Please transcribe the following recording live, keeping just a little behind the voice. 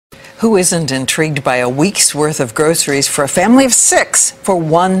Who isn't intrigued by a week's worth of groceries for a family of 6 for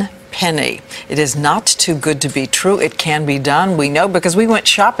 1 penny? It is not too good to be true. It can be done. We know because we went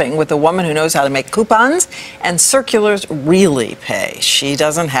shopping with a woman who knows how to make coupons, and circulars really pay. She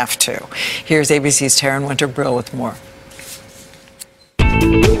doesn't have to. Here's ABC's Taryn Winter-Brill with more.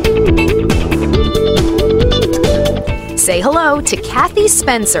 Say hello to Kathy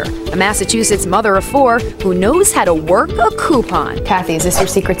Spencer, a Massachusetts mother of 4 who knows how to work a coupon. Kathy, is this your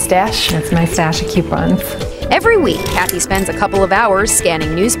secret stash? That's my stash of coupons. Every week, Kathy spends a couple of hours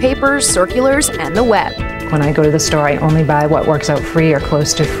scanning newspapers, circulars, and the web. When I go to the store, I only buy what works out free or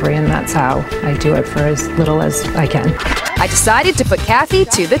close to free, and that's how I do it for as little as I can. I decided to put Kathy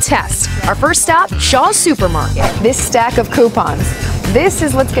to the test. Our first stop, Shaw's Supermarket. This stack of coupons. This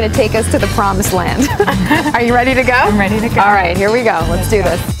is what's going to take us to the promised land. Are you ready to go? I'm ready to go. All right, here we go. Let's do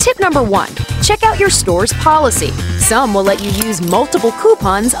this. Tip number 1, check out your store's policy. Some will let you use multiple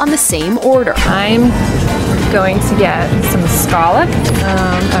coupons on the same order. I'm going to get some scallop.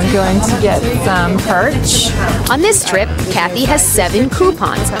 I'm going to get some perch. On this trip, Kathy has 7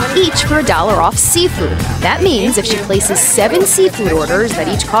 coupons, each for $1 off seafood. That means if she places 7 seafood orders that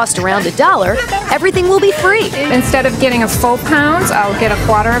each cost around $1, everything will be free. Instead of getting a full pound, I'll get a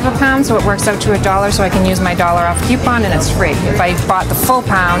quarter of a pound, so it works out to $1, so I can use my $1 off coupon, and it's free. If I bought the full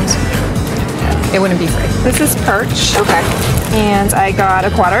pound, it wouldn't be free. This is perch. Okay. And I got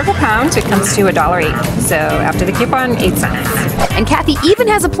a quarter of a pound. It comes to $1.08. So after the coupon, 8 cents. And Kathy even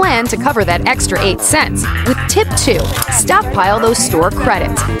has a plan to cover that extra 8 cents. With tip 2, stockpile those store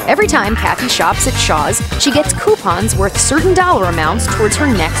credits. Every time Kathy shops at Shaw's, she gets coupons worth certain dollar amounts towards her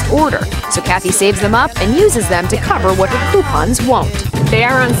next order. So Kathy saves them up and uses them to cover what her coupons won't. They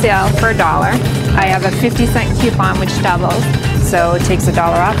are on sale for $1. I have a 50-cent coupon, which doubles. So it takes $1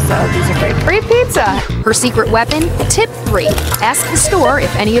 off, so these are great. Free pizza. Her secret weapon, tip 3. Ask the store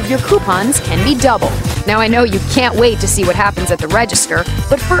if any of your coupons can be doubled. Now I know you can't wait to see what happens at the register,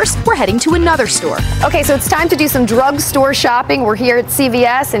 but first we're heading to another store. Okay, so it's time to do some drugstore shopping. We're here at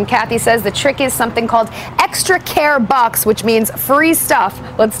CVS, and Kathy says the trick is something called Extra Care Bucks, which means free stuff.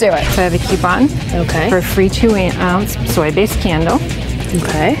 Let's do it. So I have a coupon for a free 2-ounce soy-based candle.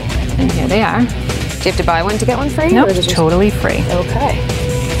 Okay. And here they are. Do you have to buy one to get one free? Nope, totally free. Okay.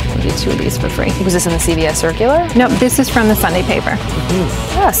 I'll do 2 of these for free. Was this in the CVS circular? Nope, this is from the Sunday paper.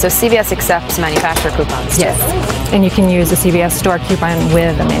 Yeah, so CVS accepts manufacturer coupons too. Yes. And you can use a CVS store coupon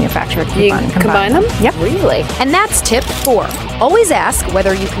with a manufacturer coupon. You combine them? Yep. Really? And that's tip 4. Always ask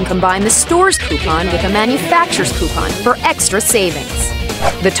whether you can combine the store's coupon with a manufacturer's coupon for extra savings.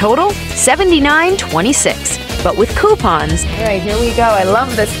 The total, $79.26. But with coupons... All right, here we go. I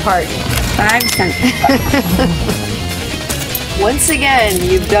love this part. 5 cents. Once again,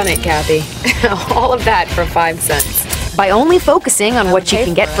 you've done it, Kathy. All of that for 5 cents. By only focusing on what you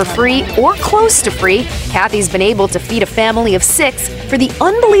can get for free or close to free, Kathy's been able to feed a family of 6 for the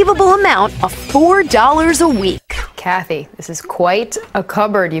unbelievable amount of $4 a week. Kathy, this is quite a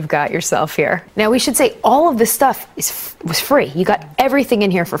cupboard you've got yourself here. Now, we should say all of this stuff was free. You got everything in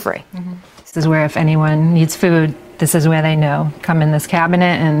here for free. This is where if anyone needs food, this is where they know. Come in this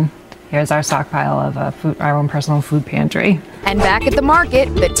cabinet, and here's our stockpile of our own personal food pantry. And back at the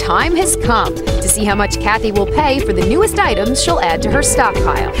market, the time has come to see how much Kathy will pay for the newest items she'll add to her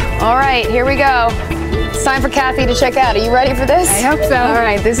stockpile. All right, here we go. It's time for Kathy to check out. Are you ready for this? I hope so. All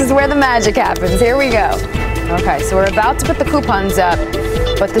right, this is where the magic happens. Here we go. Okay, so we're about to put the coupons up,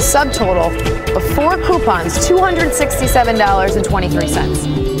 but the subtotal before coupons,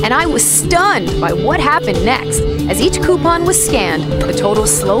 $267.23. And I was stunned by what happened next. As each coupon was scanned, the total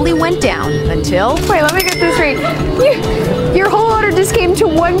slowly went down until... Wait, let me get this straight. Your whole order just came to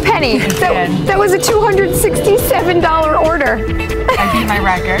 1 penny. That was a $267 order. I beat my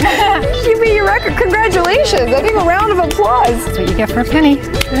record. You beat your record. Congratulations. I think a round of applause. That's what you get for a penny.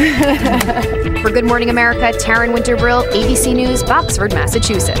 For Good Morning America, Taryn Winter-Brill, ABC News, Oxford,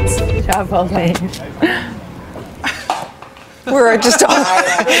 Massachusetts. We're just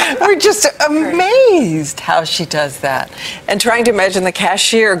amazed how she does that, and trying to imagine the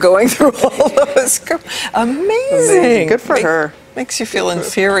cashier going through all those. Amazing. Good for her. Makes you feel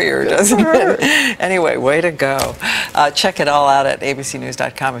inferior, doesn't it? Anyway, way to go. Check it all out at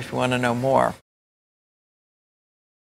abcnews.com if you want to know more.